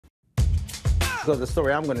Because the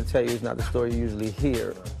story I'm going to tell you is not the story you usually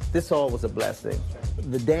hear. This all was a blessing.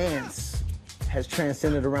 The dance has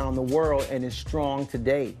transcended around the world and is strong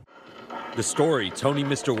today. The story, Tony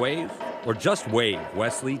Mr. Wave, or just Wave,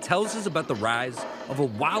 Wesley, tells us about the rise of a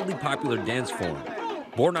wildly popular dance form,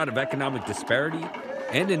 born out of economic disparity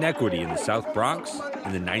and inequity in the South Bronx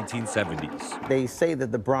in the 1970s. They say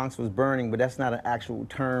that the Bronx was burning, but that's not an actual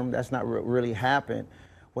term. That's not what really happened.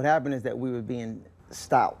 What happened is that we were being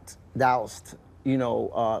doused, you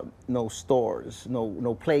know, no stores,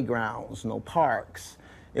 no playgrounds, no parks.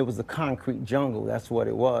 It was a concrete jungle, that's what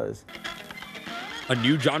it was. A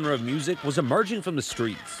new genre of music was emerging from the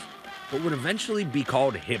streets, but would eventually be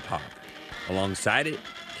called hip-hop. Alongside it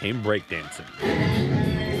came breakdancing.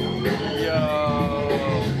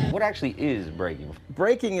 Yo! What actually is breaking?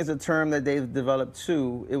 Breaking is a term that they've developed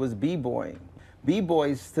too. It was b-boying.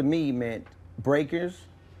 B-boys to me meant breakers,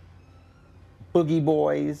 boogie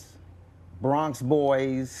boys, Bronx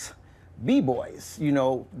boys, b-boys, you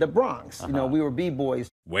know, the Bronx. You know, we were b-boys.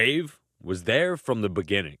 Wave was there from the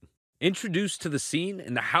beginning. Introduced to the scene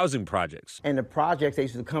in the housing projects. And the projects, they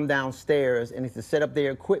used to come downstairs and they used to set up their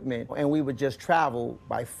equipment, and we would just travel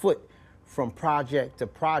by foot from project to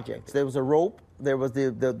project. There was a rope, there was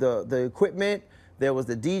the equipment, there was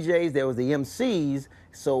the DJs, there was the MCs,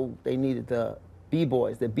 so they needed the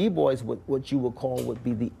B-boys. The B-boys, what you would call, would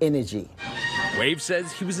be the energy. Wave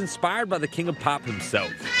says he was inspired by the king of pop himself,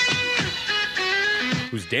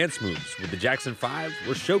 whose dance moves with the Jackson 5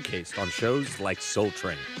 were showcased on shows like Soul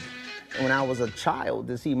Train. When I was a child,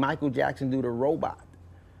 to see Michael Jackson do the Robot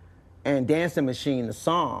and Dancing Machine, the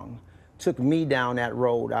song, took me down that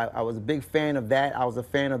road. I was a big fan of that. I was a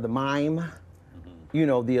fan of the mime, you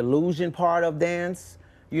know, the illusion part of dance,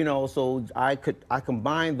 you know, so I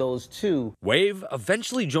combined those two. Wave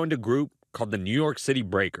eventually joined a group called the New York City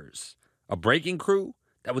Breakers, a breaking crew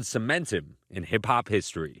that would cement him in hip-hop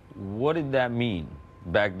history. What did that mean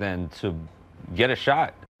back then to get a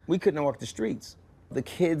shot? We couldn't walk the streets. The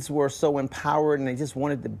kids were so empowered and they just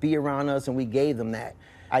wanted to be around us, and we gave them that.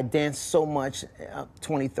 I danced so much,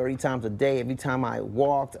 20, 30 times a day, every time I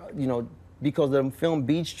walked, you know, because of the film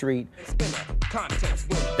Beat Street.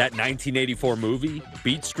 That 1984 movie,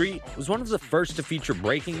 Beat Street, was one of the first to feature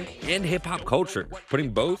breaking and hip-hop culture,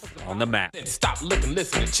 putting both on the map. Stop, look, and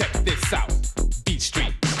listen, and check this out. Beat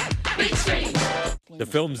Street. Beat Street. The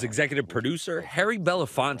film's executive producer, Harry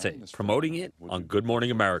Belafonte, promoting it on Good Morning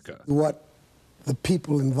America. What the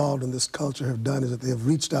people involved in this culture have done is that they have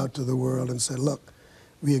reached out to the world and said, look,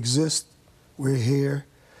 we exist, we're here.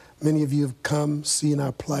 Many of you have come, seen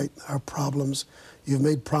our plight, our problems. You've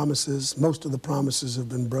made promises. Most of the promises have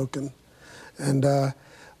been broken. And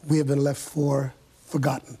we have been left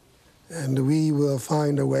forgotten. And we will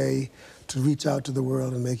find a way to reach out to the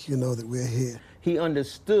world and make you know that we're here. He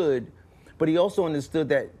understood, but he also understood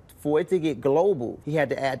that for it to get global, he had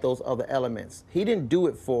to add those other elements. He didn't do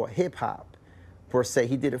it for hip-hop, per se.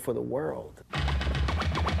 He did it for the world.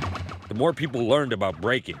 The more people learned about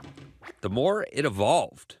breaking, the more it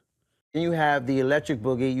evolved. And you have the electric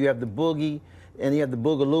boogie, you have the boogie, and you have the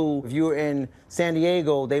boogaloo. If you're in San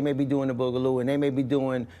Diego, they may be doing the boogaloo, and they may be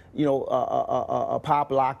doing, you know, a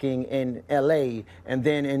pop locking in LA. And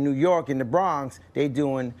then in New York, in the Bronx, they're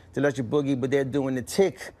doing the electric boogie, but they're doing the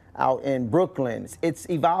tick out in Brooklyn. It's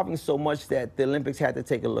evolving so much that the Olympics had to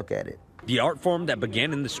take a look at it. The art form that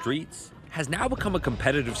began in the streets has now become a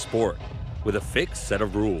competitive sport with a fixed set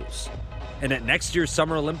of rules. And at next year's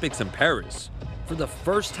Summer Olympics in Paris, for the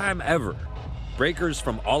first time ever, breakers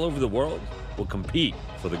from all over the world will compete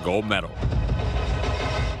for the gold medal.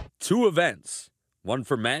 2 events, one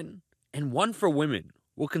for men and one for women,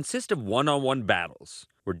 will consist of one-on-one battles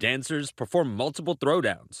where dancers perform multiple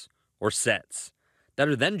throwdowns or sets that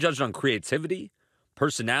are then judged on creativity,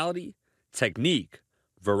 personality, technique,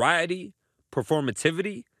 variety,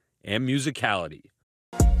 performativity, and musicality.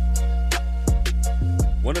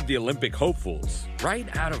 One of the Olympic hopefuls,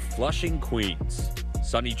 right out of Flushing, Queens,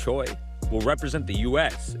 Sunny Choi, will represent the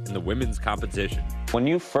U.S. in the women's competition. When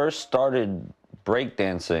you first started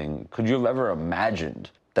breakdancing, could you have ever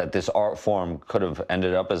imagined that this art form could have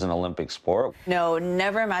ended up as an Olympic sport? No,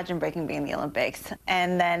 never imagined breaking being the Olympics.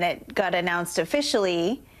 And then it got announced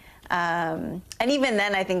officially. And even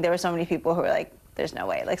then, I think there were so many people who were like, there's no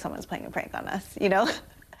way, like someone's playing a prank on us, you know?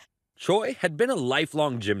 Choi had been a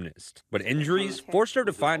lifelong gymnast, but injuries forced her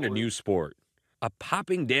to find a new sport. A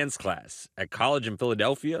popping dance class at college in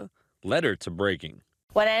Philadelphia led her to breaking.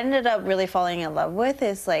 What I ended up really falling in love with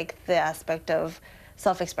is like the aspect of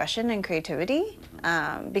self-expression and creativity,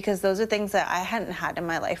 because those are things that I hadn't had in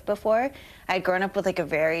my life before. I'd grown up with like a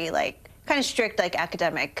very like kind of strict like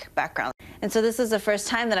academic background. And so this is the first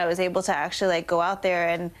time that I was able to actually like go out there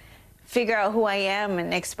and figure out who I am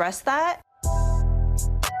and express that.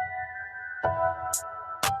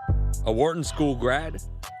 A Wharton School grad,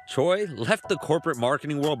 Choi left the corporate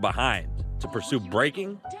marketing world behind to pursue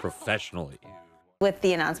breaking professionally. With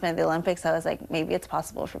the announcement of the Olympics, I was like, maybe it's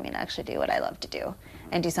possible for me to actually do what I love to do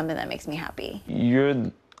and do something that makes me happy.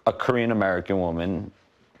 You're a Korean American woman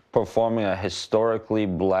performing a historically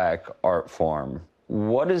black art form.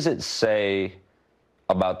 What does it say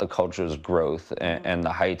about the culture's growth and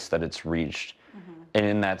the heights that it's reached? And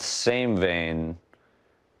in that same vein,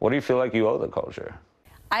 what do you feel like you owe the culture?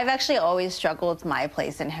 I've actually always struggled with my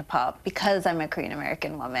place in hip hop because I'm a Korean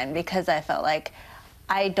American woman, because I felt like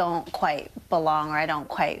I don't quite belong or I don't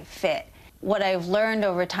quite fit. What I've learned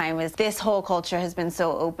over time is this whole culture has been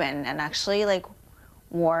so open and actually like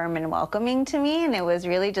warm and welcoming to me, and it was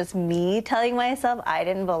really just me telling myself I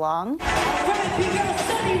didn't belong.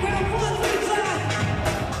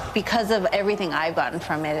 Because of everything I've gotten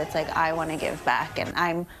from it, it's like I want to give back, and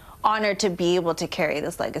I'm honored to be able to carry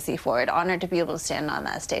this legacy forward, honored to be able to stand on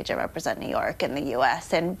that stage and represent New York and the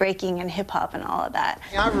US and breaking and hip hop and all of that.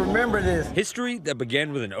 I remember this. History that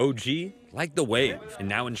began with an OG like the Wave and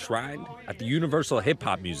now enshrined at the Universal Hip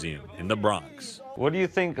Hop Museum in the Bronx. What do you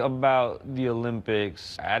think about the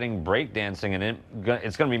Olympics adding breakdancing, and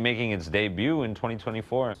it's going to be making its debut in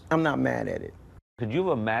 2024? I'm not mad at it. Could you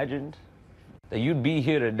have imagined that you'd be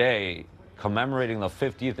here today commemorating the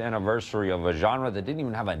 50th anniversary of a genre that didn't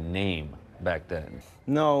even have a name back then?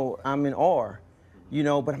 No, I'm in awe, you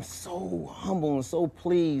know, but I'm so humble and so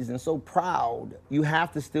pleased and so proud. You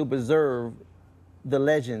have to still preserve the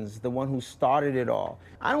legends, the one who started it all.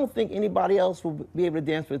 I don't think anybody else will be able to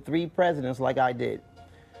dance with 3 presidents like I did.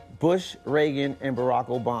 Bush, Reagan, and Barack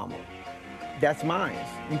Obama. That's mine.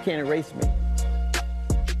 You can't erase me.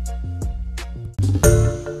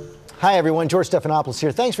 Hi everyone, George Stephanopoulos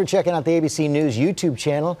here. Thanks for checking out the ABC News YouTube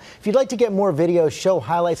channel. If you'd like to get more videos, show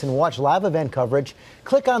highlights, and watch live event coverage,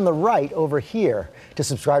 click on the right over here to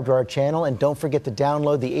subscribe to our channel, and don't forget to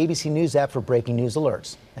download the ABC News app for breaking news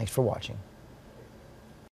alerts. Thanks for watching.